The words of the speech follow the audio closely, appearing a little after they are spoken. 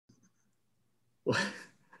Go.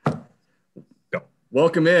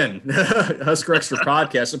 Welcome in, Husker Extra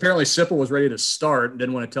podcast. Apparently, Sipple was ready to start and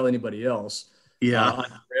didn't want to tell anybody else. Yeah.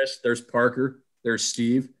 I'm Chris. There's Parker. There's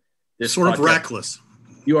Steve. This sort of reckless.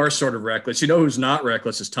 You are sort of reckless. You know who's not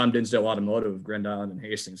reckless is Tom Dinsdale Automotive of Grand Island and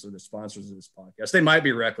Hastings. They're the sponsors of this podcast. They might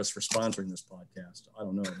be reckless for sponsoring this podcast. I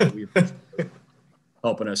don't know. But we appreciate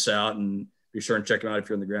helping us out, and be sure and check them out if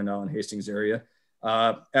you're in the Grand Island Hastings area.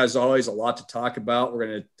 As always, a lot to talk about. We're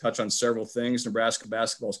going to touch on several things. Nebraska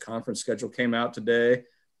basketball's conference schedule came out today.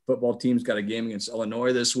 Football team's got a game against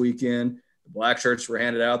Illinois this weekend. The black shirts were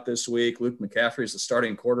handed out this week. Luke McCaffrey is the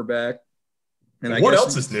starting quarterback. And what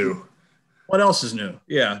else is new? What else is new?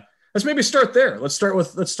 Yeah, let's maybe start there. Let's start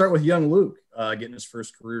with young Luke getting his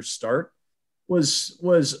first career start.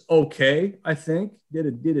 Was okay, I think. Did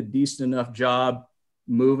a decent enough job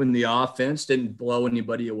moving the offense. Didn't blow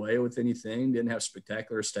anybody away with anything. Didn't have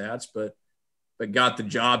spectacular stats, but got the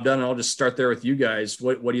job done. And I'll just start there with you guys.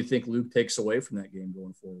 What do you think Luke takes away from that game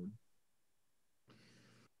going forward?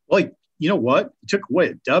 Well, you know what? He took away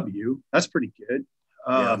a W. That's pretty good.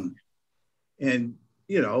 And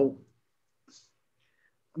you know,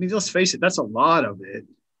 I mean, let's face it, that's a lot of it.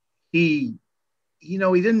 He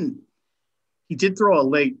did throw a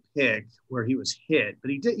late pick where he was hit,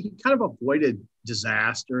 but he kind of avoided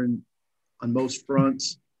disaster on most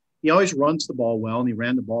fronts. He always runs the ball well, and he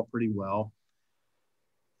ran the ball pretty well.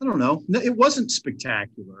 I don't know. It wasn't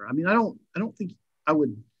spectacular. I mean, I don't think I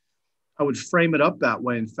would frame it up that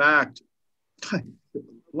way. In fact,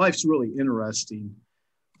 life's really interesting.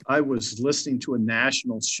 I was listening to a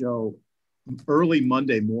national show early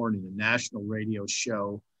Monday morning, a national radio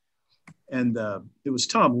show. And it was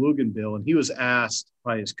Tom Luganbill, and he was asked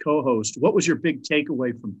by his co-host, what was your big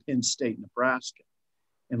takeaway from Penn State, Nebraska?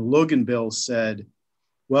 And Luganbill said,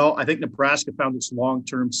 well, I think Nebraska found its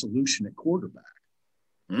long-term solution at quarterback.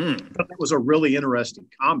 I thought that was a really interesting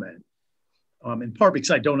comment, in part because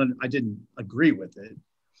I didn't agree with it.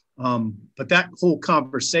 But that whole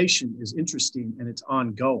conversation is interesting, and it's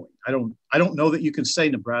ongoing. I don't know that you can say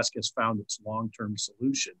Nebraska has found its long-term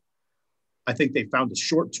solution. I think they found a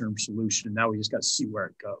short-term solution, and now we just got to see where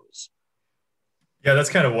it goes. Yeah, that's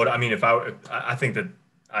kind of what I mean. If I think that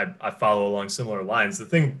I follow along similar lines. The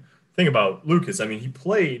thing about Lucas, I mean, he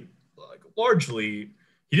played largely.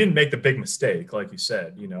 He didn't make the big mistake, like you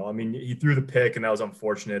said. You know, I mean, he threw the pick, and that was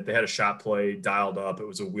unfortunate. They had a shot play dialed up. It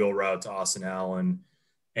was a wheel route to Austin Allen.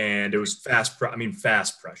 And it was fast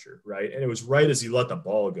pressure, right? And it was right as he let the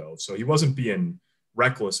ball go. So he wasn't being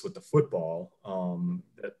reckless with the football.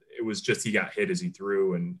 It was just he got hit as he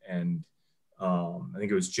threw. And I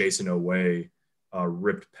think it was Jason Oweh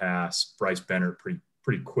ripped past Bryce Bennett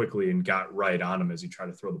pretty quickly and got right on him as he tried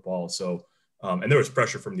to throw the ball. So, and there was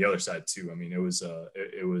pressure from the other side too. I mean,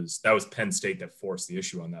 that was Penn State that forced the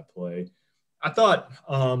issue on that play. I thought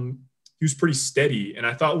he was pretty steady. And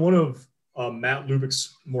I thought one of Matt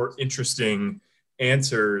Lubick's more interesting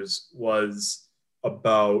answers was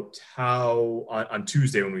about how on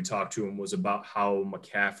Tuesday when we talked to him was about how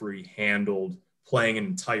McCaffrey handled playing an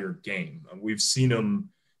entire game. We've seen him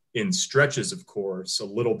in stretches, of course, a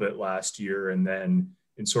little bit last year, and then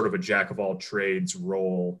in sort of a jack of all trades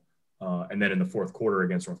role, and then in the fourth quarter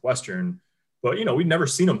against Northwestern. But, you know, we'd never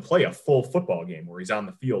seen him play a full football game where he's on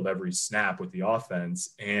the field every snap with the offense.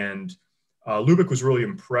 And Lubick was really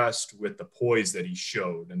impressed with the poise that he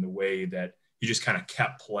showed and the way that he just kind of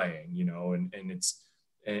kept playing, you know, and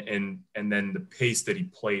then the pace that he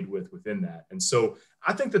played within that. And so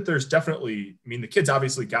I think that there's definitely, I mean, the kids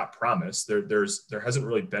obviously got promise. There hasn't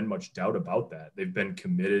really been much doubt about that. They've been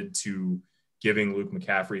committed to giving Luke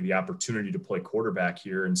McCaffrey the opportunity to play quarterback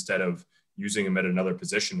here instead of using him at another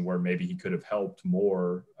position where maybe he could have helped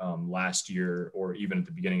more last year or even at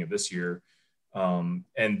the beginning of this year.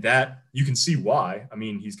 And that you can see why. I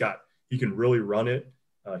mean, he can really run it.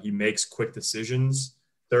 He makes quick decisions.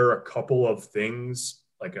 There are a couple of things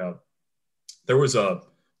there was a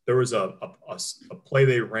play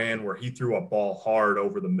they ran where he threw a ball hard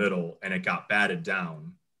over the middle and it got batted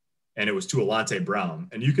down, and it was to Alante Brown.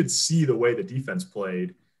 And you could see the way the defense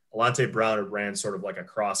played. Alante Brown had ran sort of like a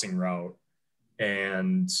crossing route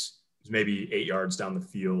and it was maybe 8 yards down the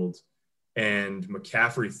field. And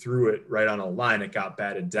McCaffrey threw it right on a line. It got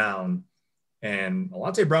batted down, and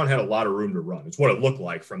Alante Brown had a lot of room to run. It's what it looked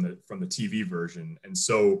like from the TV version. And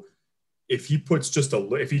so if he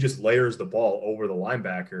just layers the ball over the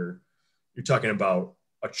linebacker, you're talking about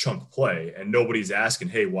a chunk play, and nobody's asking,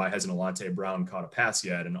 hey, why hasn't Alante Brown caught a pass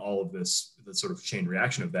yet? And all of this, the sort of chain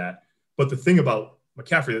reaction of that. But the thing about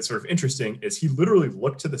McCaffrey that's sort of interesting is he literally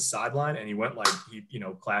looked to the sideline and he went like, he, you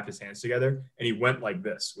know, clapped his hands together and he went like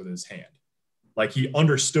this with his hand. Like he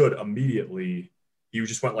understood immediately. He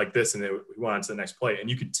just went like this and he went on to the next play. And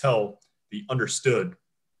you could tell the understood,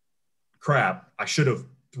 crap, I should have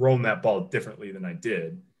thrown that ball differently than I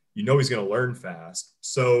did. He's going to learn fast.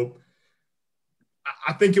 So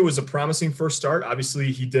I think it was a promising first start.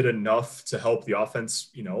 Obviously, he did enough to help the offense,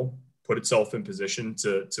 put itself in position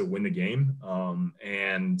to win the game.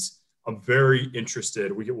 And I'm very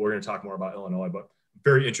interested. We're going to talk more about Illinois, but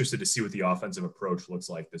very interested to see what the offensive approach looks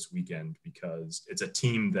like this weekend, because it's a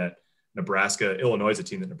team that Illinois is a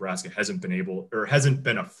team that Nebraska hasn't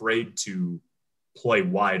been afraid to play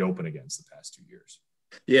wide open against the past 2 years.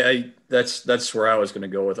 Yeah, that's where I was going to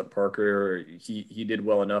go with it, Parker. He did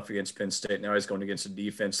well enough against Penn State. Now he's going against a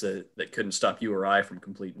defense that couldn't stop you or I from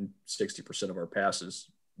completing 60% of our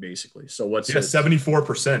passes, basically. So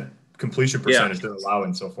 74% completion percentage they're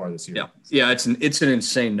allowing so far this year. Yeah, it's an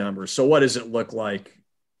insane number. So what does it look like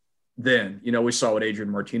then? We saw what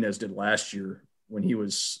Adrian Martinez did last year when he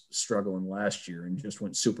was struggling last year and just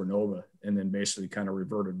went supernova and then basically kind of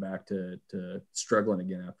reverted back to struggling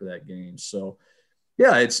again after that game. So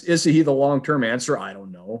yeah, is he the long-term answer? I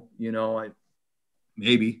don't know.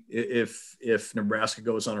 Maybe if Nebraska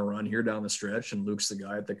goes on a run here down the stretch and Luke's the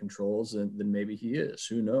guy at the controls, then maybe he is.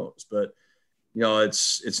 Who knows? But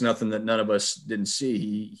it's nothing that none of us didn't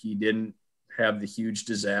see. He didn't have the huge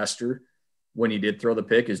disaster when he did throw the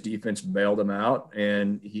pick. His defense bailed him out,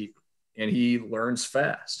 and he learns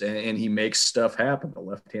fast and he makes stuff happen. The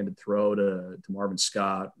left-handed throw to Marvin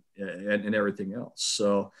Scott and everything else.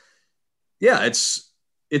 So yeah, it's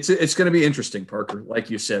going to be interesting, Parker. Like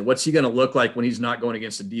you said, what's he going to look like when he's not going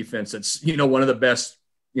against a defense that's, one of the best,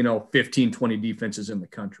 15, 20 defenses in the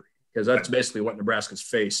country? Because that's basically what Nebraska's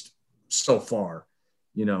faced so far,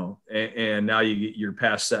 and now you're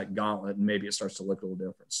past that gauntlet and maybe it starts to look a little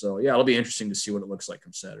different. So yeah, it'll be interesting to see what it looks like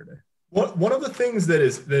come Saturday. One of the things that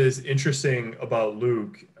is interesting about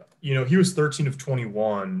Luke, he was 13 of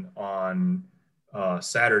 21 on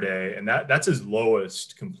Saturday, and that's his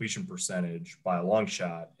lowest completion percentage by a long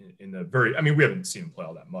shot in the we haven't seen him play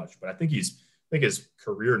all that much, but I think his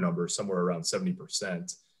career number is somewhere around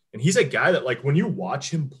 70%. And he's a guy that, like, when you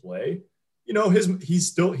watch him play,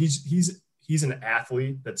 he's an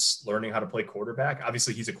athlete that's learning how to play quarterback.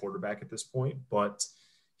 Obviously he's a quarterback at this point, but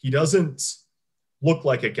he doesn't look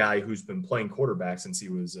like a guy who's been playing quarterback since he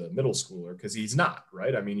was a middle schooler, because he's not,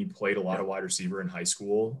 right? He played a lot of wide receiver in high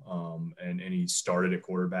school, and he started at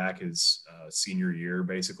quarterback his senior year,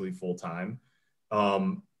 basically full time.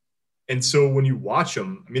 And so when you watch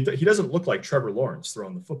him, he doesn't look like Trevor Lawrence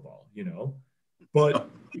throwing the football, but no,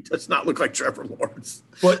 he does not look like Trevor Lawrence.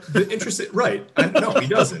 But the interesting, right? No, he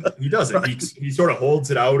doesn't. He doesn't. Right. He sort of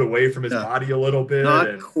holds it out away from his body a little bit.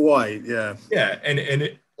 Not quite, yeah. Yeah, and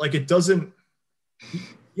it doesn't.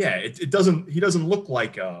 Yeah, it doesn't. He doesn't look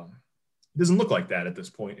like that at this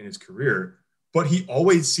point in his career. But he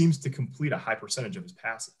always seems to complete a high percentage of his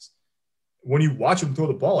passes. When you watch him throw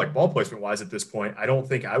the ball, like ball placement wise, at this point, I don't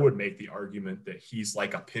think I would make the argument that he's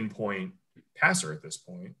like a pinpoint passer at this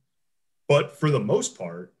point. But for the most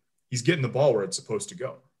part, he's getting the ball where it's supposed to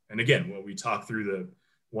go. And again, when we talk through the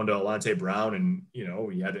one to Alante Brown, and he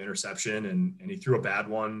had an interception and he threw a bad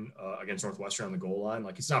one against Northwestern on the goal line.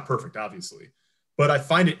 Like, it's not perfect, obviously. But I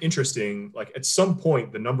find it interesting, like, at some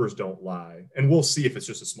point the numbers don't lie, and we'll see if it's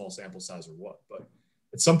just a small sample size or what. But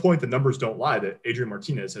at some point the numbers don't lie, that Adrian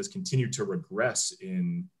Martinez has continued to regress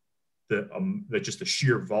in the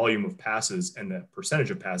sheer volume of passes and the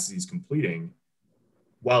percentage of passes he's completing,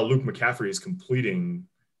 while Luke McCaffrey is completing,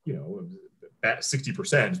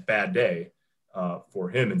 60%, bad day for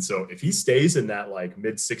him. And so if he stays in that like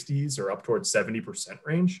mid 60s or up towards 70%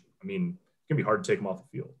 range, it's going to be hard to take him off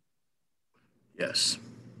the field. Yes.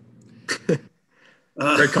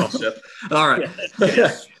 Great call, Seth. All right.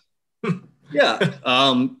 Yeah.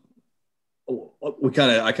 I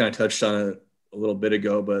kind of touched on it a little bit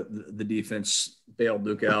ago, but the defense bailed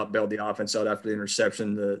Luke out, bailed the offense out after the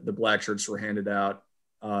interception. The black shirts were handed out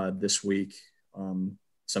this week. Some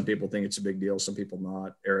people think it's a big deal, some people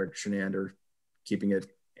not. Eric Shenander keeping it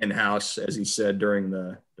in-house, as he said during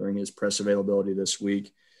his press availability this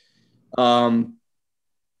week.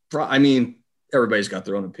 Everybody's got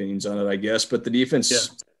their own opinions on it, I guess, but the defense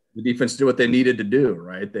did what they needed to do,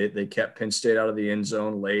 right? They kept Penn State out of the end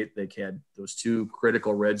zone late. They had those two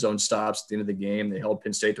critical red zone stops at the end of the game. They held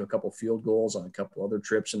Penn State to a couple field goals on a couple other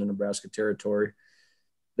trips into Nebraska territory.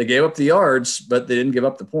 They gave up the yards, but they didn't give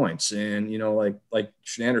up the points. And, like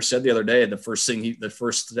Shenander said the other day, the first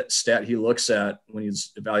stat he looks at when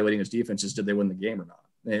he's evaluating his defense is, did they win the game or not?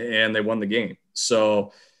 And they won the game.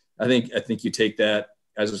 So I think you take that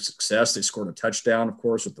guys of success. They scored a touchdown, of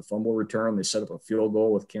course, with the fumble return. They set up a field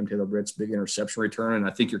goal with Cam Taylor-Britt's big interception return. And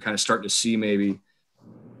I think you're kind of starting to see maybe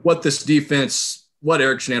what this defense, what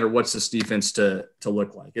Eric Chinander wants this defense to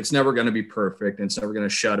look like. It's never going to be perfect, and it's never going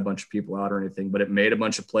to shut a bunch of people out or anything, but it made a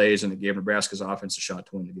bunch of plays, and it gave Nebraska's offense a shot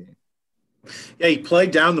to win the game. Yeah, he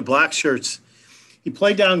played down the black shirts. He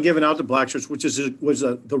played down giving out the black shirts, which was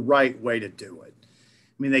the right way to do it.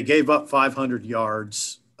 I mean, they gave up 500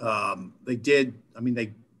 yards. They did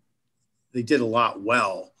a lot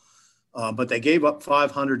well, but they gave up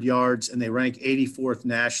 500 yards, and they rank 84th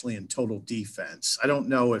nationally in total defense. I don't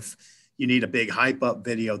know if you need a big hype up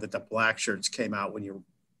video that the black shirts came out when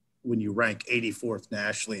you rank 84th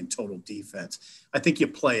nationally in total defense. I think you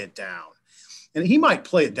play it down, and he might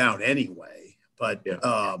play it down anyway, but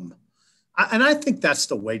yeah. I think that's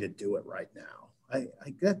the way to do it right now. I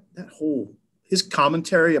get that whole, his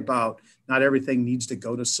commentary about not everything needs to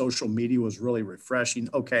go to social media was really refreshing.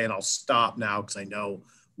 Okay. And I'll stop now, 'cause I know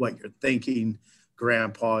what you're thinking.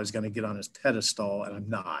 Grandpa is going to get on his pedestal, and I'm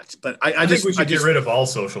not. But I think we should get rid of all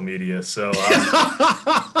social media. So Simple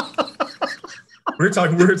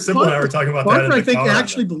and I were talking about that. I think they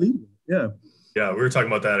actually believe it. Yeah. Yeah, we were talking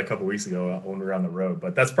about that a couple of weeks ago when we were on the road,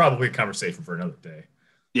 but that's probably a conversation for another day.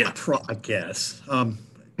 Yeah, I guess.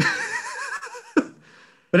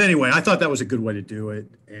 But anyway, I thought that was a good way to do it.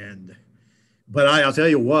 But I'll tell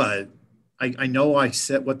you what, I know I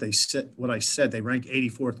said what I said. They rank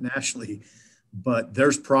 84th nationally, but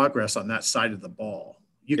there's progress on that side of the ball.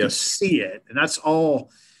 You can see it, and that's all.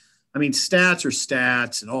 I mean, stats are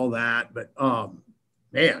stats and all that, but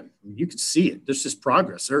man, you can see it. There's just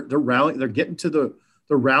progress. They're rallying. They're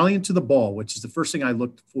rallying to the ball, which is the first thing I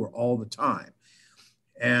looked for all the time.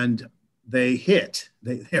 And they hit.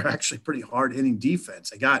 They're actually pretty hard hitting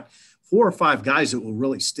defense. They got 4 or 5 guys that will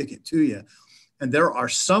really stick it to you. And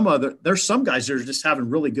there's some guys that are just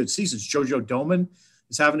having really good seasons. JoJo Domann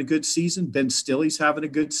is having a good season. Ben Stilley's having a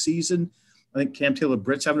good season. I think Cam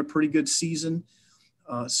Taylor-Britt's having a pretty good season.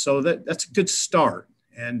 So that's a good start.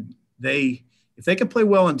 And if they can play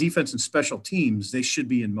well on defense and special teams, they should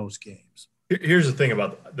be in most games. Here's the thing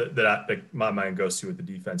about that my mind goes to with the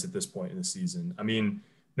defense at this point in the season. I mean,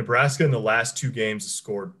 Nebraska in the last 2 games has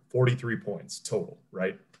scored 43 points total,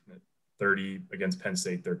 right? 30 against Penn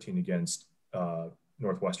State, 13 against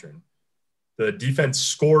Northwestern. The defense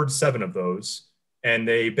scored 7 of those, and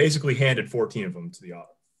they basically handed 14 of them to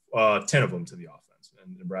the 10 of them to the offense.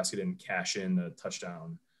 And Nebraska didn't cash in the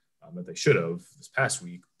touchdown that they should have this past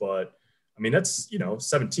week. But I mean, that's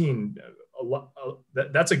 17.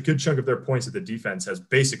 That's a good chunk of their points that the defense has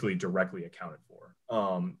basically directly accounted for.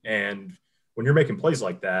 And when you're making plays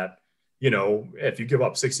like that, if you give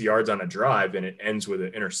up 60 yards on a drive and it ends with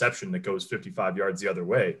an interception that goes 55 yards the other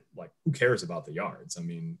way, like, who cares about the yards? I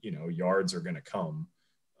mean, yards are going to come.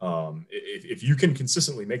 If you can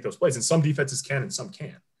consistently make those plays, and some defenses can and some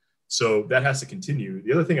can't. So that has to continue.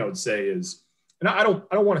 The other thing I would say is, and I don't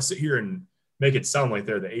want to sit here and make it sound like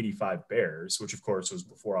they're the 85 Bears, which of course was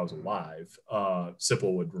before I was alive.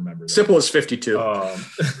 Sipple would remember that. Sipple is 52.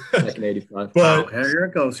 Like an 85. But here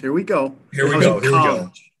it goes. Here we go. Here we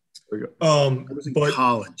go. I was in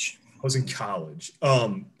college. I was in college.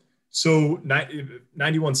 So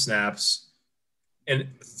 91 snaps, and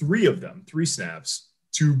 3 snaps,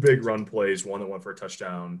 2 big run plays, one that went for a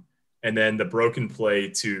touchdown, and then the broken play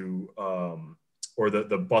to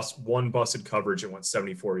one busted coverage and went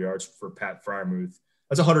 74 yards for Pat Freiermuth.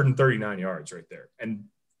 That's 139 yards right there. And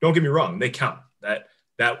don't get me wrong, they count. That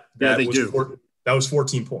was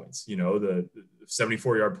 14 points. The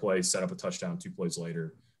 74-yard play set up a touchdown 2 plays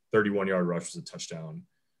later. 31-yard rush was a touchdown.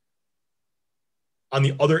 On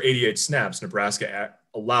the other 88 snaps, Nebraska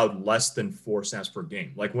allowed less than 4 snaps per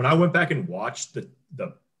game. Like, when I went back and watched the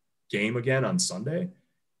game again on Sunday,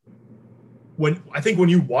 when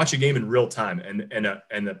you watch a game in real time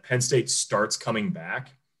and the Penn State starts coming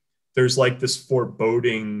back, there's like this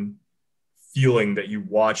foreboding feeling that you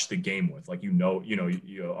watch the game with, like,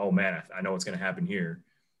 oh man, I know what's going to happen here.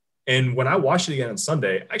 And when I watched it again on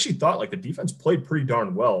Sunday, I actually thought like the defense played pretty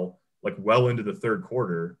darn well, like well into the third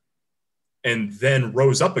quarter, and then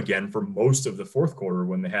rose up again for most of the fourth quarter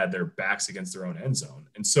when they had their backs against their own end zone.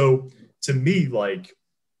 And so to me, like,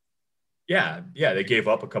 yeah, they gave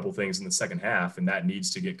up a couple things in the second half, and that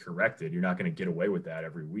needs to get corrected. You're not going to get away with that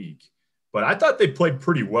every week. But I thought they played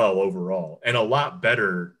pretty well overall, and a lot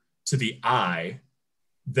better to the eye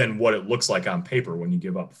than what it looks like on paper when you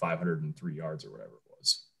give up 503 yards or whatever it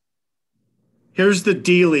was. Here's the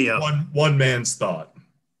dealio. One man's thought.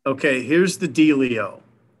 Okay, here's the dealio.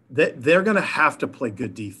 They're going to have to play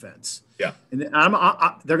good defense. Yeah. And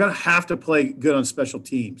they're going to have to play good on special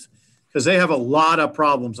teams. because they have a lot of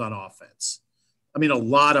problems on offense. I mean, a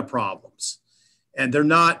lot of problems. And they're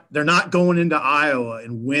not going into Iowa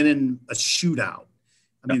and winning a shootout.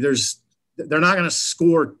 I mean, they're not going to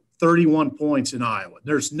score 31 points in Iowa.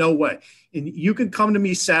 There's no way. And you can come to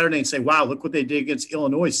me Saturday and say, wow, look what they did against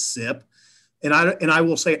Illinois, SIP. And I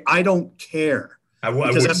will say, I don't care,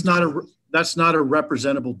 because that's not a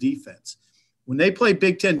representable defense. When they play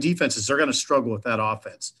Big Ten defenses, they're going to struggle with that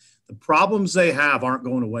offense. The problems they have aren't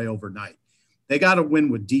going away overnight. They got to win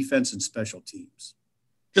with defense and special teams.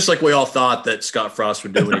 Just like we all thought that Scott Frost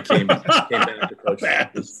would do when he came back to coach.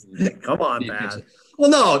 Come on, man. Well,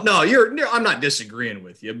 no, I'm not disagreeing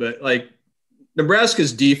with you, but like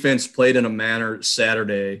Nebraska's defense played in a manner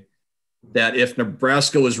Saturday that if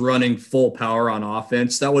Nebraska was running full power on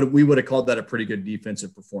offense, we would have called that a pretty good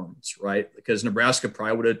defensive performance, right? Because Nebraska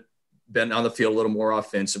probably would have been on the field a little more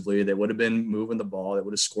offensively. They would have been moving the ball. They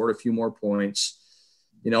would have scored a few more points.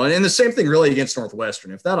 And the same thing really against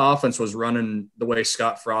Northwestern. If that offense was running the way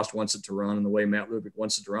Scott Frost wants it to run and the way Matt Lubick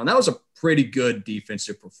wants it to run, that was a pretty good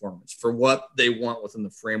defensive performance for what they want within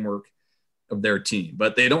the framework of their team.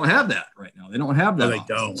 But they don't have that right now. They don't have that. No, they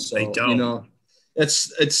don't. So, they don't.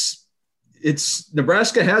 It's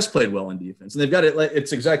Nebraska has played well in defense, and they've got it.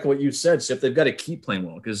 It's exactly what you said, Sip. They've got to keep playing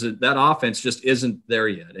well because that offense just isn't there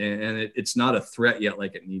yet, and it's not a threat yet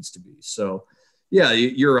like it needs to be. So. Yeah,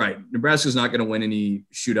 you're right. Nebraska's not going to win any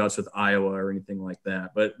shootouts with Iowa or anything like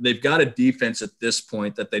that, but they've got a defense at this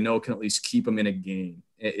point that they know can at least keep them in a game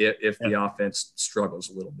if the offense struggles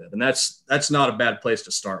a little bit, and that's not a bad place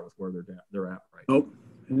to start with where they're at right now.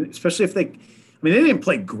 Nope. Especially if they didn't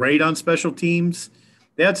play great on special teams.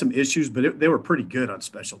 They had some issues, but they were pretty good on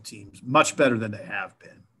special teams, much better than they have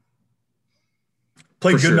been.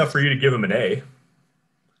 Played good enough for you to give them an A.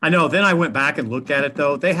 I know. Then I went back and looked at it,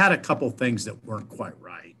 though. They had a couple things that weren't quite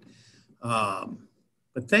right.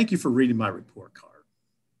 But thank you for reading my report card.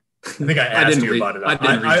 I think I asked you about it.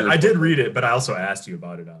 I did read it, but I also asked you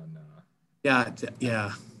about it on. Yeah.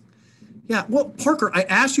 Well, Parker, I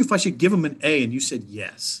asked you if I should give them an A, and you said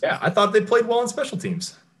yes. Yeah, I thought they played well on special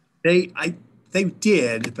teams. They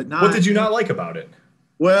did, but not. What did you not like about it?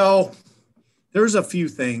 Well, there's a few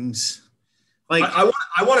things. Like I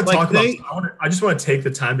want to talk about. I just want to take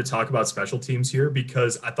the time to talk about special teams here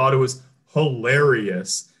because I thought it was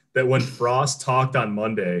hilarious that when Frost talked on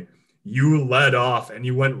Monday, you led off and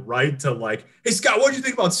you went right to like, "Hey Scott, what did you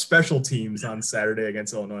think about special teams on Saturday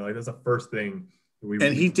against Illinois?" Like that's the first thing.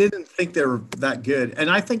 He didn't think they were that good, and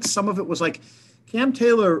I think some of it was like Cam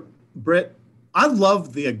Taylor, Britt. I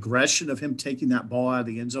love the aggression of him taking that ball out of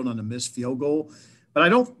the end zone on a missed field goal,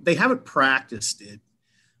 but they haven't practiced it.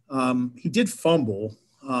 He did fumble.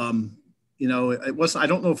 It wasn't. I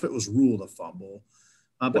don't know if it was ruled a fumble,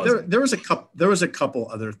 but there was a couple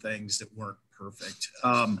other things that weren't perfect.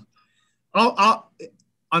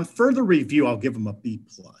 On further review, I'll give him a B+.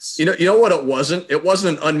 You know what it wasn't? It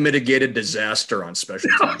wasn't an unmitigated disaster on special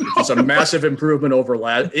teams. It's a massive improvement over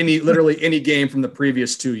literally any game from the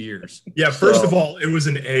previous 2 years. Yeah, first of all, it was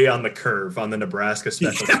an A on the curve on the Nebraska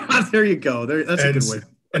special teams. There you go. That's a good way.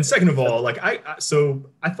 And second of all, like I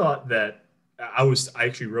thought that I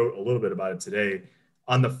actually wrote a little bit about it today.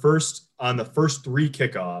 On the first 3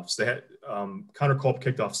 kickoffs, they had Connor Culp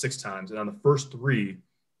kicked off 6 times, and on the first 3,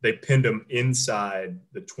 they pinned him inside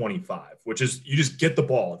the 25, which is you just get the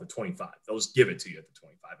ball at the 25. They'll just give it to you at the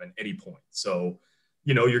 25 at any point. So,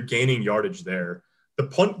 you're gaining yardage there. The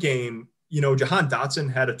punt game, Jahan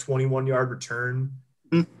Dotson had a 21-yard return,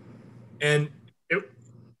 and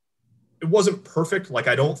it wasn't perfect. Like,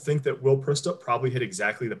 I don't think that Will Pristup probably hit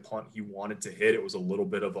exactly the punt he wanted to hit. It was a little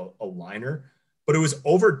bit of a liner, but it was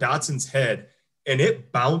over Dotson's head, and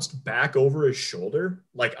it bounced back over his shoulder,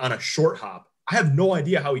 like on a short hop. I have no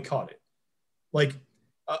idea how he caught it. Like,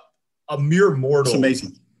 a mere mortal. It's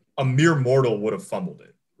amazing. A mere mortal would have fumbled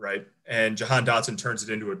it, right? And Jahan Dotson turns it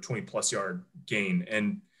into a 20-plus yard gain.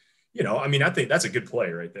 And, I think that's a good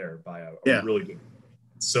play right there by a really good.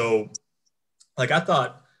 So, like, I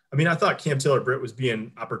thought Cam Taylor Britt was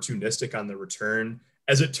being opportunistic on the return.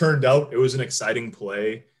 As it turned out, it was an exciting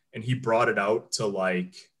play, and he brought it out to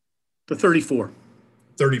like the 34.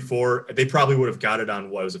 They probably would have got it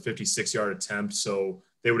on what was a 56-yard attempt, so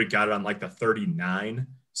they would have got it on like the 39.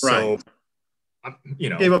 So, right.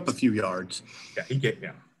 Gave up a few yards. Yeah, he gave.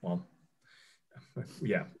 Yeah, well,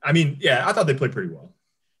 yeah. I thought they played pretty well.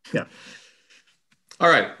 Yeah. All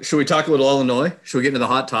right. Should we talk a little Illinois? Should we get into the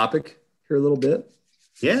hot topic here a little bit?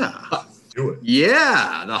 Yeah. Do it.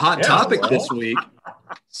 Yeah, the hot topic this week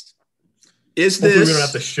is this. We're gonna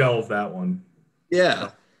have to shelve that one.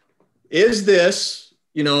 Yeah. Is this?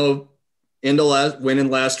 Winning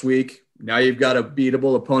last week, Now you've got a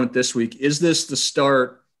beatable opponent this week. Is this the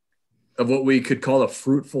start of what we could call a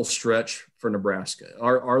fruitful stretch for Nebraska?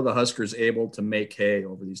 Are the Huskers able to make hay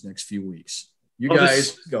over these next few weeks? You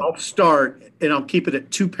guys go. I'll start, and I'll keep it at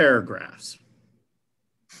 2 paragraphs.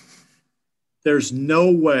 There's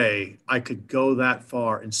no way I could go that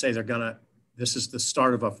far and say this is the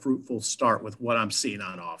start of a fruitful start with what I'm seeing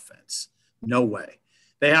on offense. No way.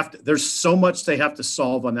 There's so much they have to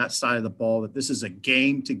solve on that side of the ball that this is a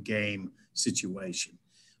game-to-game situation.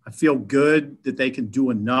 I feel good that they can do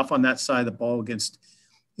enough on that side of the ball against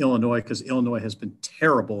Illinois because Illinois has been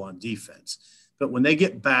terrible on defense. But when they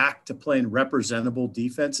get back to playing representable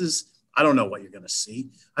defenses, I don't know what you're going to see.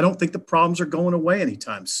 I don't think the problems are going away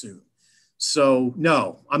anytime soon. So,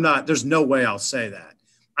 no, I'm not. There's no way I'll say that.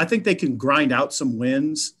 I think they can grind out some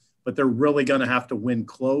wins, but they're really going to have to win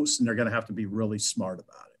close, and they're going to have to be really smart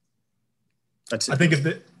about it. That's it.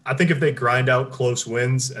 I think if they grind out close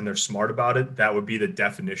wins and they're smart about it, that would be the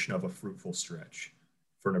definition of a fruitful stretch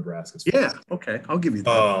for Nebraska's. Yeah, okay, I'll give you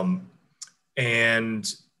that.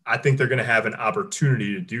 And I think they're going to have an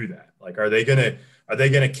opportunity to do that. Like, are they going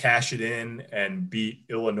to cash it in and beat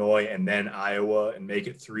Illinois and then Iowa and make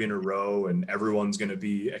it 3 in a row and everyone's going to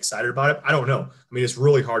be excited about it? I don't know. I mean, it's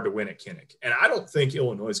really hard to win at Kinnick. And I don't think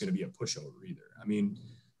Illinois is going to be a pushover either. I mean,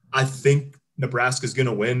 I think Nebraska is going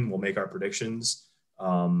to win. We'll make our predictions.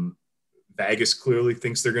 Vegas clearly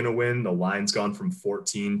thinks they're going to win. The line's gone from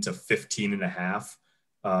 14 to 15.5.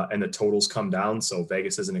 And the totals come down. So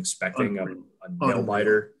Vegas isn't expecting a nail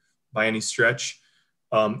biter by any stretch.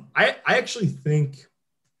 I actually think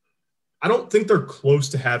 – I don't think they're close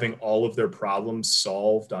to having all of their problems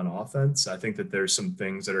solved on offense. I think that there's some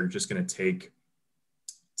things that are just going to take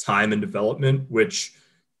time and development, which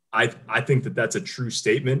I think that that's a true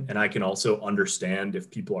statement. And I can also understand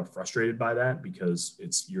if people are frustrated by that because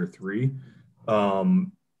it's year 3.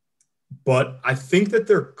 But I think that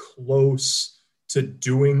they're close to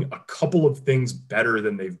doing a couple of things better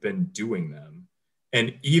than they've been doing them.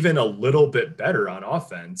 And even a little bit better on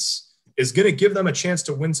offense is going to give them a chance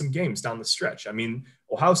to win some games down the stretch. I mean,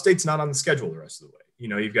 Ohio State's not on the schedule the rest of the way. You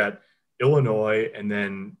know, you've got Illinois and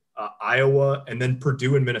then Iowa and then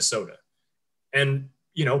Purdue and Minnesota. And,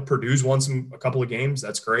 you know, Purdue's won a couple of games.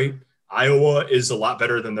 That's great. Iowa is a lot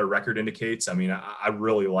better than their record indicates. I mean, I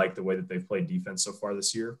really like the way that they've played defense so far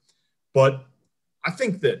this year. But I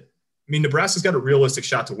think that, Nebraska's got a realistic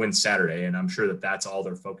shot to win Saturday, and I'm sure that that's all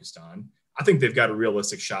they're focused on. I think they've got a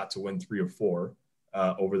realistic shot to win 3 or 4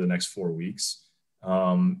 over the next 4 weeks.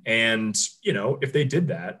 And, you know, if they did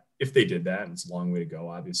that, and it's a long way to go,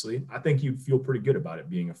 obviously, I think you feel pretty good about it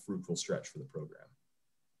being a fruitful stretch for the program.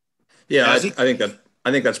 Yeah, I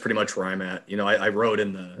think that's pretty much where I'm at. You know, I wrote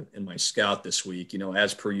in my scout this week, you know,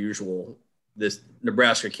 as per usual, this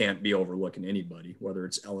Nebraska can't be overlooking anybody, whether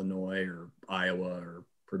it's Illinois or Iowa or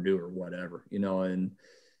Purdue or whatever, you know, and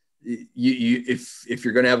if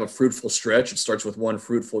you're going to have a fruitful stretch, it starts with one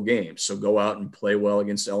fruitful game. So go out and play well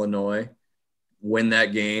against Illinois, win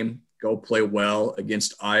that game, go play well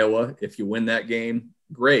against Iowa. If you win that game,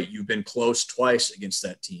 great. You've been close twice against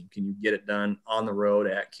that team. Can you get it done on the road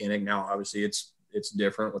at Kinnick? Now, obviously it's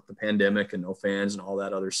different with the pandemic and no fans and all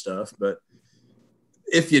that other stuff. But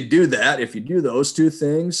if you do that, if you do those 2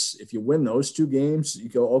 things, if you win those 2 games, you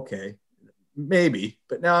go, okay, maybe,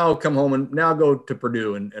 but now come home and now go to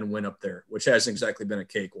Purdue and win up there, which hasn't exactly been a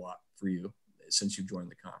cakewalk for you since you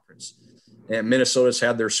joined the conference. And Minnesota's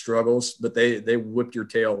had their struggles, but they whipped your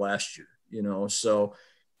tail last year, you know? So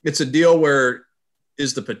it's a deal where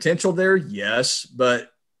is the potential there? Yes,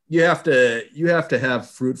 but you have to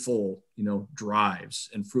have fruitful, you know, drives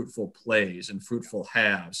and fruitful plays and fruitful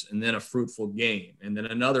halves, and then a fruitful game, and then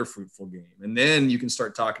another fruitful game. And then you can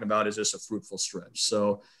start talking about, is this a fruitful stretch?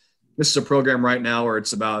 So this is a program right now where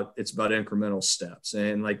it's about incremental steps.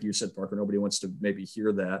 And like you said, Parker, nobody wants to maybe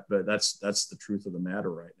hear that, but that's the truth of the matter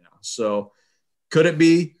right now. So could it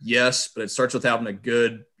be? Yes, but it starts with having a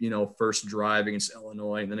good, you know, first drive against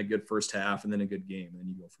Illinois, and then a good first half, and then a good game, and then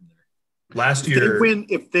you go from there. Last year,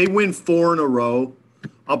 if they win 4 in a row,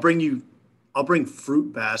 I'll bring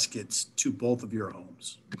fruit baskets to both of your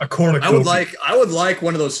homes. A cornucopia. I would like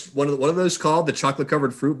one of those called the chocolate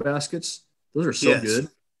covered fruit baskets. Those are so good.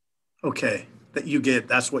 Okay,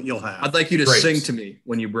 that's what you'll have. I'd like you to sing to me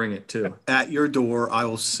when you bring it too. At your door, I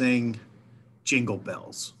will sing Jingle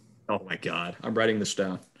Bells. Oh my God, I'm writing this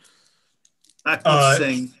down. I will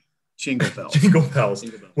sing Jingle Bells. Jingle Bells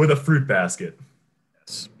with a fruit basket.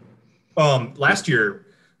 Yes. Last year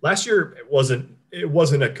it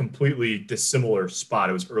wasn't a completely dissimilar spot.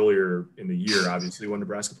 It was earlier in the year, obviously, when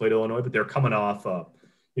Nebraska played Illinois, but they're coming off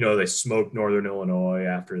they smoked Northern Illinois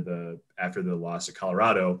after the loss to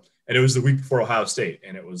Colorado, and it was the week before Ohio State,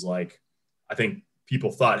 and it was like, I think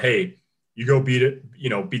people thought, hey, you go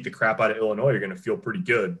beat the crap out of Illinois, you're going to feel pretty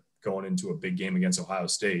good going into a big game against Ohio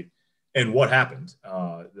State. And what happened?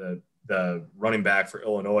 The running back for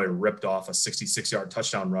Illinois ripped off a 66-yard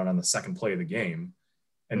touchdown run on the second play of the game,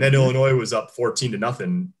 and then Illinois was up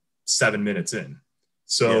 14-0 7 minutes in.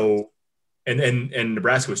 So, and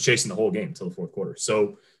Nebraska was chasing the whole game until the fourth quarter.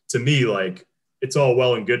 So to me, like, it's all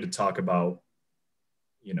well and good to talk about,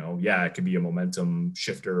 it could be a momentum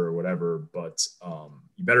shifter or whatever, but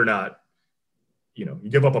you better not, you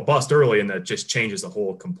give up a bust early and that just changes the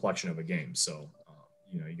whole complexion of a game. So,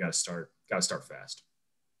 you got to start fast.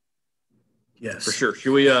 Yes, for sure.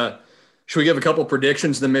 Should we give a couple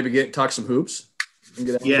predictions, then maybe talk some hoops?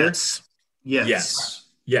 Yes.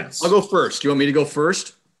 I'll go first. Do you want me to go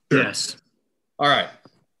first? Sure. Yes. All right.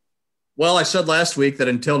 Well, I said last week that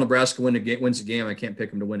until Nebraska wins a game, I can't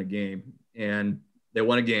pick them to win a game, and they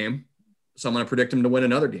won a game, so I'm going to predict them to win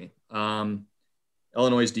another game.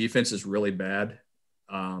 Illinois' defense is really bad.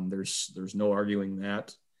 There's no arguing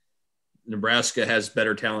that. Nebraska has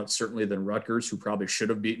better talent certainly than Rutgers, who probably should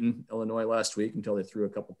have beaten Illinois last week until they threw a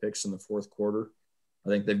couple picks in the fourth quarter. I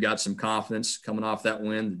think they've got some confidence coming off that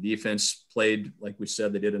win. The defense played, like we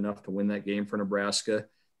said, they did enough to win that game for Nebraska.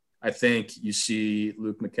 I think you see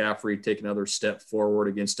Luke McCaffrey take another step forward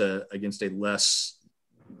against a less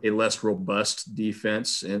robust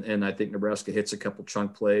defense, and I think Nebraska hits a couple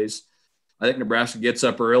chunk plays. I think Nebraska gets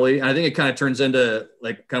up early, and I think it kind of turns into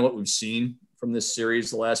like kind of what we've seen from this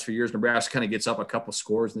series the last few years. Nebraska kind of gets up a couple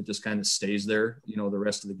scores and it just kind of stays there, the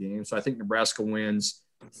rest of the game. So I think Nebraska wins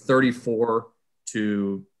 34-20.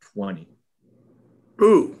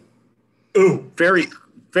 Ooh, very,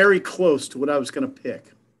 very close to what I was going to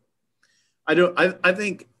pick. I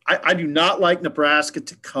do not like Nebraska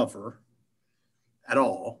to cover at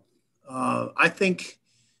all. I think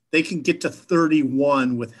they can get to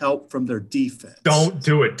 31 with help from their defense. Don't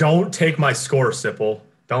do it. Don't take my score, Sipple.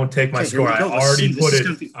 Don't take my score. I already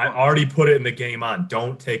put it in the game on.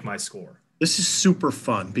 Don't take my score. This is super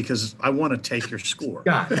fun because I want to take your score.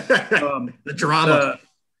 God. The drama.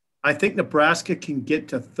 I think Nebraska can get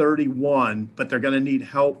to 31, but they're going to need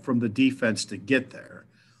help from the defense to get there.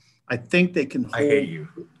 I think they can hold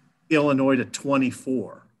Illinois to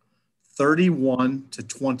 24.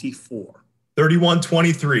 31-24.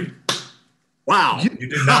 31-23. Wow. You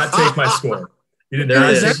did not take my score. You did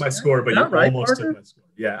not take my score, but you almost took my score.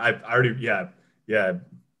 Yeah, I already, yeah.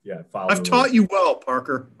 I've taught you well,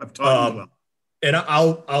 Parker. I've taught you well. And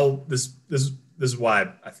I'll this is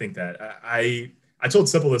why I think that. I told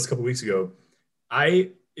Sipple this a couple weeks ago.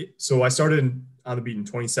 So I started on the beat in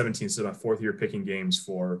 2017, so my fourth year picking games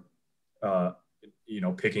for,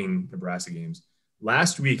 picking Nebraska games.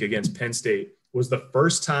 Last week against Penn State was the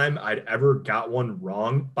first time I'd ever got one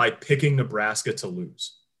wrong by picking Nebraska to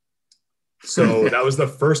lose. So that was the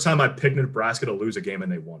first time I picked Nebraska to lose a game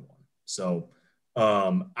and they won one. So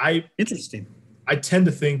interesting. I tend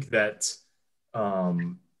to think that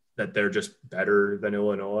that they're just better than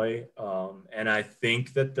Illinois. And I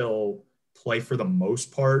think that they'll play for the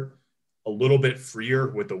most part a little bit freer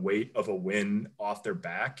with the weight of a win off their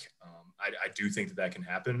back. I do think that can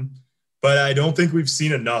happen, but I don't think we've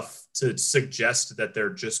seen enough to suggest that they're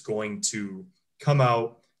just going to come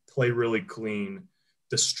out, play really clean,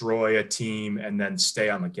 destroy a team, and then stay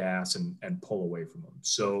on the gas and pull away from them.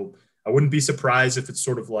 So I wouldn't be surprised if it's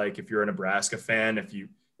sort of like, if you're a Nebraska fan, if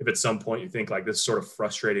at some point you think like this is sort of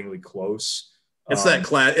frustratingly close. It's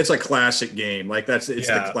it's a classic game. Like the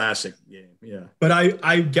classic game. Yeah. But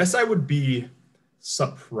I guess I would be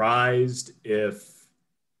surprised if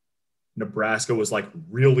Nebraska was like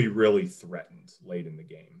really, really threatened late in the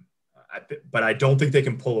game. But I don't think they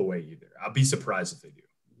can pull away either. I'll be surprised if they do.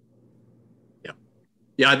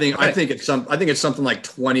 Yeah, I think it's something like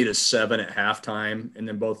 20-7 at halftime, and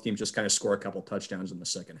then both teams just kind of score a couple touchdowns in the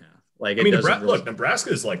second half. Like,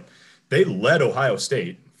 Nebraska is like, they led Ohio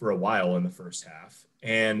State for a while in the first half,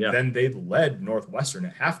 and then they led Northwestern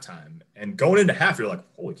at halftime. And going into half, you're like,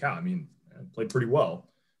 holy cow! I mean, I played pretty well.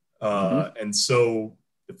 And so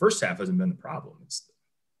the first half hasn't been the problem. It's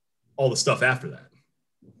all the stuff after that.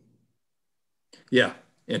 Yeah,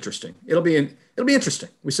 interesting. It'll be interesting.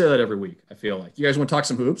 We say that every week, I feel like. You guys want to talk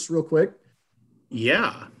some hoops real quick?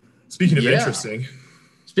 Yeah. Speaking of interesting,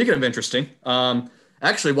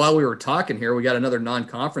 actually, while we were talking here, we got another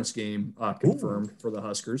non-conference game confirmed for the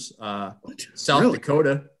Huskers. South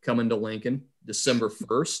Dakota coming to Lincoln December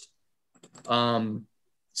 1st.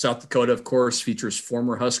 South Dakota, of course, features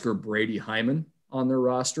former Husker Brady Hyman on their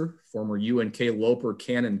roster. Former UNK Loper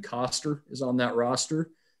Cannon Coster is on that roster.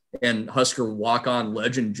 And Husker walk-on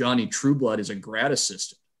legend Johnny Trueblood is a grad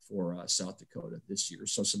assistant for South Dakota this year.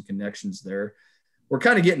 So some connections there. We're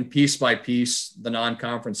kind of getting piece by piece the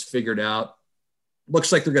non-conference figured out.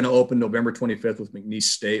 Looks like they're going to open November 25th with McNeese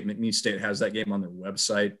State. McNeese State has that game on their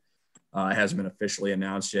website. It hasn't been officially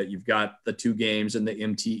announced yet. You've got the 2 games in the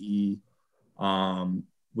MTE.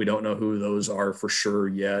 We don't know who those are for sure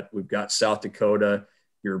yet. We've got South Dakota.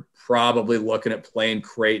 You're probably looking at playing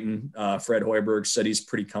Creighton. Fred Hoiberg said he's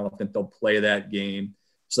pretty confident they'll play that game.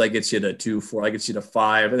 So that gets you to 2-4. That gets you to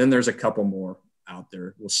 5. And then there's a couple more out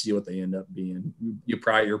there. We'll see what they end up being. You're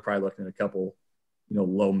probably looking at a couple,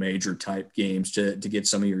 low major type games to get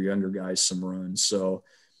some of your younger guys some runs. So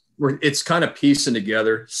it's kind of piecing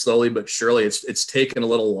together slowly but surely. It's taken a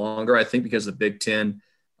little longer, I think, because the Big Ten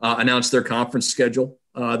announced their conference schedule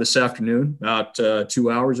this afternoon, about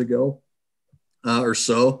 2 hours ago or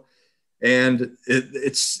so. And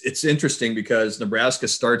it's interesting because Nebraska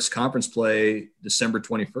starts conference play December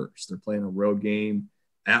 21st. They're playing a road game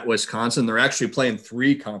at Wisconsin. They're actually playing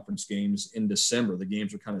 3 conference games in December. The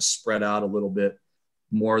games are kind of spread out a little bit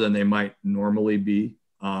more than they might normally be.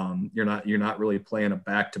 You're not really playing a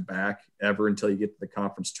back-to-back ever until you get to the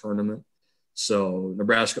conference tournament. So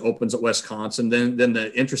Nebraska opens at Wisconsin. Then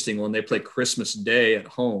the interesting one, they play Christmas Day at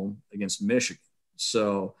home against Michigan.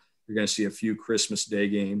 So you're going to see a few Christmas Day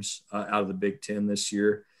games out of the Big Ten this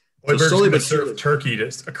year. So slowly but surely,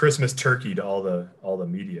 a Christmas turkey to all the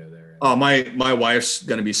media there. Oh, my wife's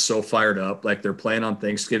going to be so fired up. Like they're playing on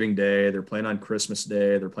Thanksgiving Day, they're playing on Christmas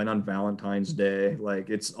Day, they're playing on Valentine's Day. Like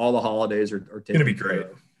it's all the holidays are taking. Going to be great.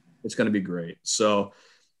 It's going to be great. So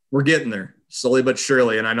we're getting there slowly but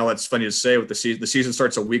surely. And I know it's funny to say with the season. The season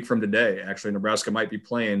starts a week from today. Actually, Nebraska might be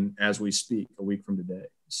playing as we speak a week from today.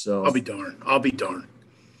 So I'll be darned.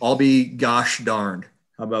 I'll be gosh darned.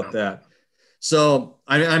 How about that? So,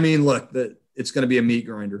 I mean, look, it's going to be a meat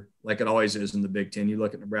grinder like it always is in the Big Ten. You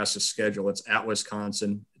look at Nebraska's schedule, it's at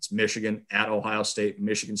Wisconsin, it's Michigan, at Ohio State,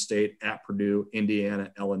 Michigan State, at Purdue,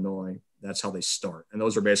 Indiana, Illinois. That's how they start. And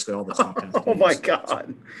those are basically all the top 10 teams. Oh, my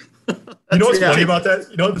God. You know what's funny about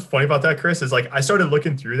that? You know what's funny about that, Chris, is like I started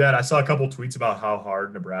looking through that. I saw a couple tweets about how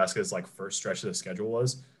hard Nebraska's like first stretch of the schedule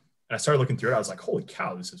was. And I started looking through it. I was like, holy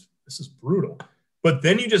cow, this is brutal. But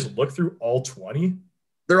then you just look through all 20.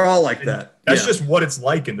 They're all like that. That's just what it's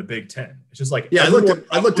like in the Big Ten. It's just like I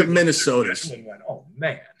looked at Minnesota's and went, oh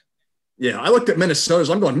man. Yeah, I looked at Minnesota's.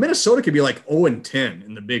 I'm going, Minnesota could be like 0-10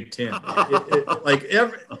 in the Big Ten.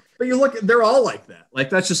 But you look, they're all like that. Like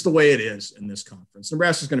that's just the way it is in this conference.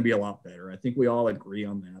 Nebraska's going to be a lot better. I think we all agree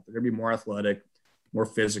on that. They're going to be more athletic, more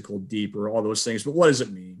physical, deeper, all those things. But what does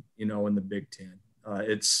it mean, in the Big Ten?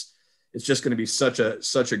 It's just going to be such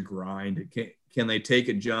a grind. Can they take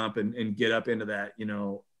a jump and get up into that,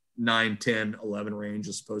 9, 10, 11 range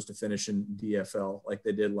as opposed to finishing DFL like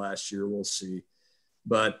they did last year? We'll see.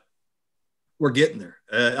 But we're getting there.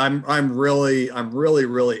 I'm really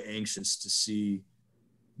anxious to see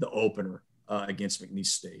the opener against McNeese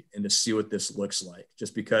State and to see what this looks like,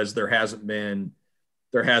 just because there hasn't been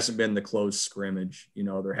the close scrimmage.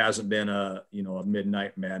 There hasn't been a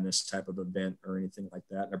midnight madness type of event or anything like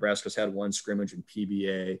that. Nebraska's had one scrimmage in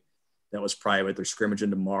PBA. That was private. They're scrimmaging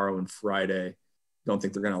tomorrow and Friday. Don't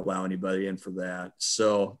think they're going to allow anybody in for that.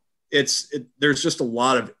 So there's just a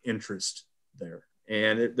lot of interest there.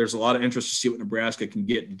 And there's a lot of interest to see what Nebraska can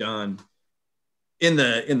get done in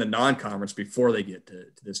the non-conference before they get to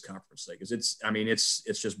this conference thing. Because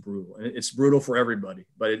it's just brutal. And it's brutal for everybody,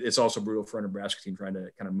 but it's also brutal for a Nebraska team trying to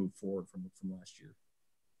kind of move forward from last year.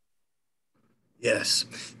 Yes.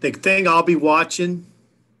 The thing I'll be watching,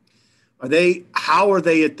 how are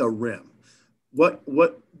they at the rim?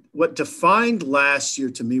 What defined last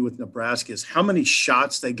year to me with Nebraska is how many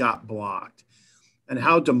shots they got blocked and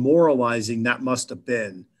how demoralizing that must have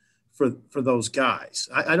been for those guys.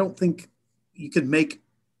 I don't think you could make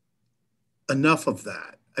enough of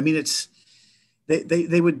that. I mean,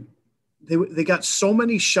 they got so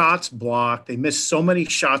many shots blocked. They missed so many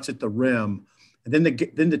shots at the rim. And then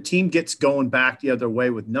the team gets going back the other way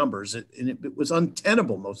with numbers, and it was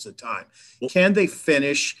untenable most of the time. Can they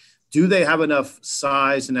finish? Do they have enough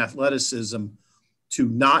size and athleticism to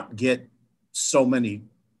not get so many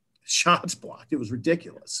shots blocked? It was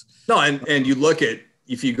ridiculous. No, and you look at,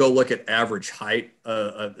 if you go look at average height,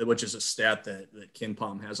 which is a stat that Ken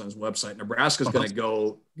Palm has on his website, Nebraska's going to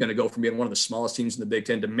go from being one of the smallest teams in the Big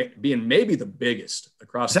Ten to being maybe the biggest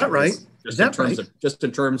across. Is that right? Just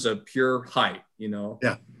in terms of pure height,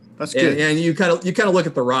 Yeah, that's good. And you kind of look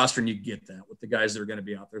at the roster and you get that with the guys that are going to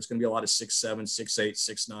be out there. It's going to be a lot of 6'7", 6'8",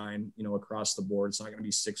 6'9", across the board. It's not going to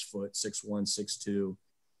be 6 foot, 6'1", 6'2".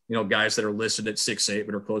 guys that are listed at 6'8",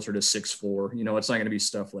 but are closer to 6'4". It's not going to be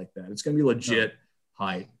stuff like that. It's going to be legit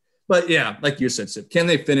height. But yeah, like you said, Sip, can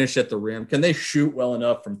they finish at the rim? Can they shoot well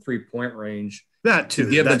enough from 3-point range to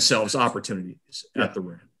give themselves opportunities at the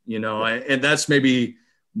rim? And that's maybe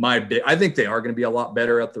my big. I think they are going to be a lot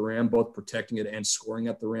better at the rim, both protecting it and scoring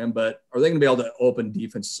at the rim. But are they going to be able to open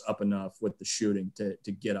defenses up enough with the shooting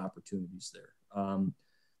to get opportunities there?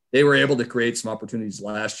 They were able to create some opportunities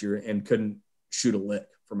last year and couldn't shoot a lick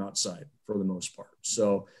from outside for the most part.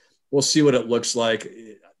 So we'll see what it looks like.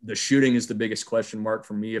 The shooting is the biggest question mark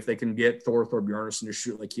for me. If they can get Thor Bjarnason to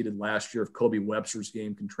shoot like he did last year, if Kobe Webster's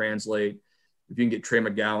game can translate, if you can get Trey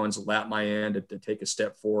McGowan's Lat Mayen to take a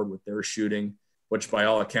step forward with their shooting, which by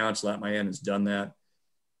all accounts, Lat Mayen has done that,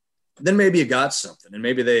 then maybe you got something. And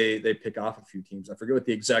maybe they pick off a few teams. I forget what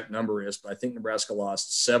the exact number is, but I think Nebraska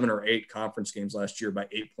lost 7 or 8 conference games last year by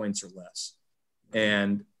 8 points or less.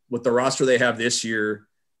 And with the roster they have this year,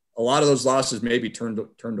 a lot of those losses maybe turn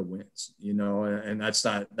to wins, and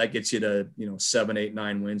that gets you to, 7, 8,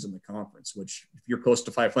 9 wins in the conference, which if you're close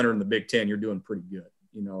to 500 in the Big Ten, you're doing pretty good,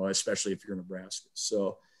 especially if you're Nebraska.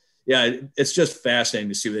 So yeah, it's just fascinating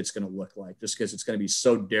to see what it's going to look like, just because it's going to be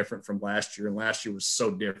so different from last year. And last year was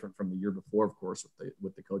so different from the year before, of course,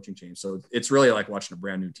 with the coaching change. So it's really like watching a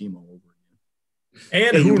brand new team all over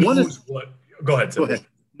again. And who knows what? Go ahead. Go ahead.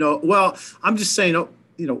 No, well, I'm just saying,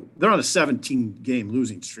 they're on a 17-game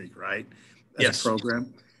losing streak, right? As a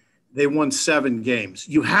program. They won 7 games.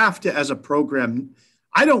 You have to, as a program,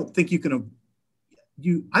 I don't think you can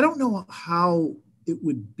I don't know how it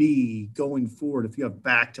would be going forward if you have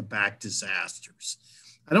back-to-back disasters.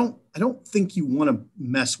 I don't think you want to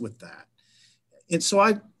mess with that. And so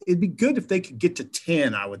it'd be good if they could get to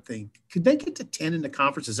 10, I would think. Could they get to 10 in the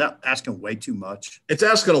conference? Is that asking way too much? It's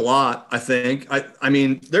asking a lot, I think. I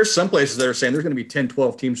mean, there's some places that are saying there's going to be 10,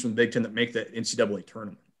 12 teams from the Big Ten that make the NCAA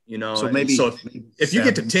tournament, So maybe if you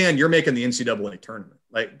get to 10, you're making the NCAA tournament.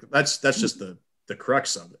 Like that's just the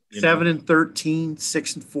crux of it. 7 and 13,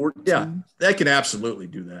 6 and 14. Yeah, they can absolutely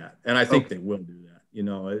do that. And I think they will do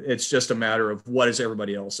that. It's just a matter of what is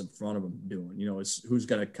everybody else in front of them doing, it's who's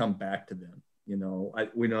going to come back to them.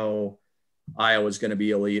 We know Iowa's going to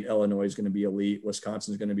be elite. Illinois is going to be elite.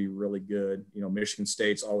 Wisconsin's going to be really good. Michigan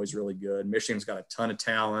State's always really good. Michigan's got a ton of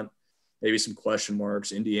talent, maybe some question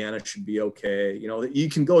marks. Indiana should be okay. You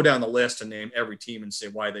can go down the list and name every team and say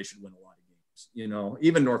why they should win a lot of games.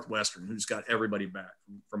 Even Northwestern, who's got everybody back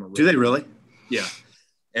from a Do they really? Yeah.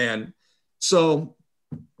 And so,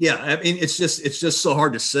 yeah, I mean, it's just so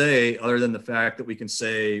hard to say, other than the fact that we can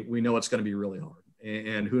say we know it's going to be really hard.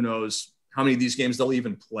 And who knows how many of these games they'll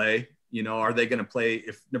even play. Are they going to play?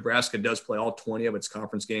 If Nebraska does play all 20 of its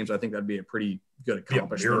conference games, I think that'd be a pretty good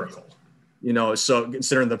accomplishment. Miracle. So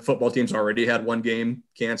considering the football team's already had 1 game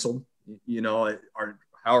canceled, how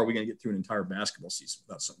are we going to get through an entire basketball season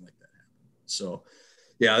without something like that happening? So,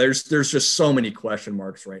 yeah, there's just so many question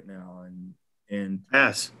marks right now. And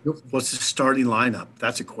yes, what's the starting lineup?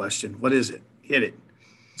 That's a question. What is it? Hit it.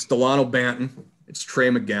 It's Delano Banton. It's Trey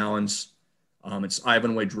McGowan's. It's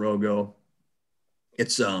Ivan Drogo.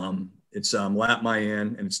 It's Lat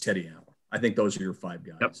Mayen, and it's Teddy Allen. I think those are your 5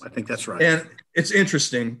 guys. Yep, I think that's right. And it's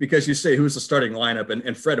interesting because you say who's the starting lineup,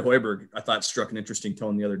 and Fred Hoiberg, I thought, struck an interesting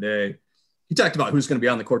tone the other day. He talked about who's going to be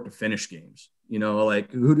on the court to finish games.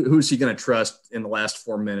 Like who's he going to trust in the last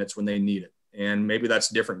 4 minutes when they need it? And maybe that's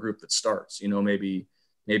a different group that starts.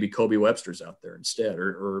 Maybe Kobe Webster's out there instead,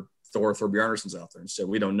 or Thor Bjarnason's out there instead.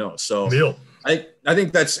 We don't know. So I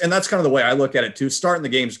think that's kind of the way I look at it too. Starting the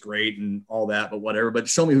game's great and all that, but whatever. But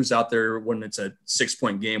show me who's out there when it's a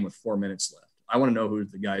 6-point game with 4 minutes left. I want to know who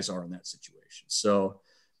the guys are in that situation. So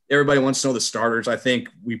everybody wants to know the starters. I think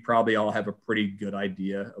we probably all have a pretty good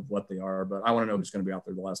idea of what they are, but I want to know who's going to be out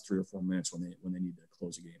there the last 3 or 4 minutes when they need to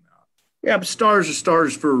close a game out. Yeah, but stars are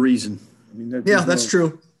stars for a reason. I mean, that's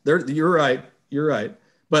true. You're right. You're right.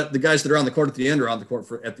 But the guys that are on the court at the end are on the court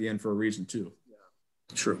at the end for a reason too. Yeah.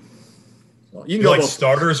 True. So you can go like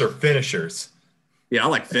starters or finishers. Yeah, I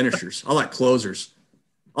like finishers. I like closers.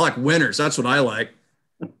 I like winners. That's what I like.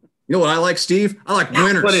 You know what I like, Steve? I like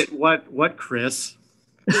winners. What, Chris?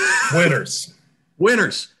 Winners.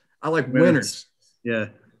 Winners. I like winners. Yeah.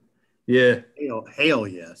 Yeah. Hail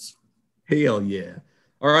yes. Hell yeah.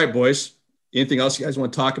 All right, boys. Anything else you guys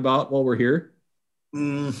want to talk about while we're here?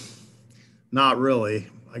 Not really.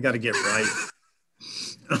 I got to get right.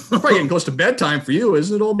 Probably getting close to bedtime for you,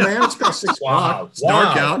 isn't it, old man? It's about 6 o'clock. It's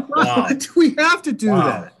dark out. Wow. We have to do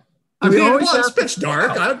that. I mean, it's pitch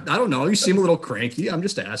dark. I don't know. You seem a little cranky. I'm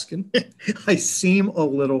just asking. I seem a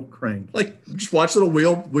little cranky. Like, just watch Little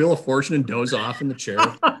Wheel of Fortune and doze off in the chair.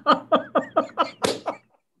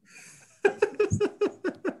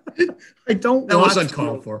 I don't. That was watch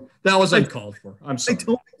uncalled for. That was uncalled for. I'm I sorry.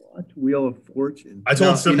 don't watch Wheel of Fortune. I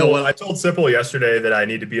told No, Sipple, you know what? I told Sipple yesterday that I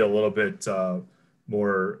need to be a little bit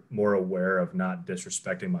more aware of not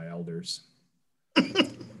disrespecting my elders.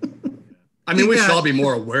 I mean, we should all be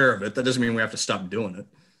more aware of it. That doesn't mean we have to stop doing it.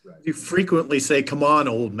 You frequently say, "Come on,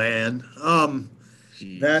 old man."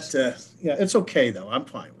 Jeez. Yeah, it's okay though. I'm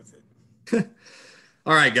fine with it.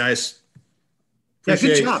 All right, guys. Yeah,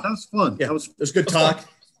 Appreciate- good job. That was fun. Yeah, That was it was good talk. That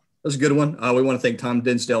was a good one. We want to thank Tom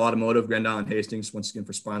Dinsdale Automotive, Grand Island Hastings, once again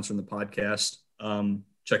for sponsoring the podcast.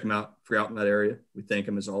 Check them out if you're out in that area. We thank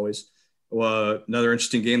them as always. Another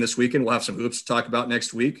interesting game this weekend. We'll have some hoops to talk about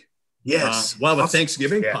next week. Yes. We'll have a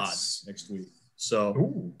Thanksgiving Yes. pod next week. So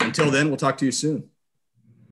Ooh. until then, we'll talk to you soon.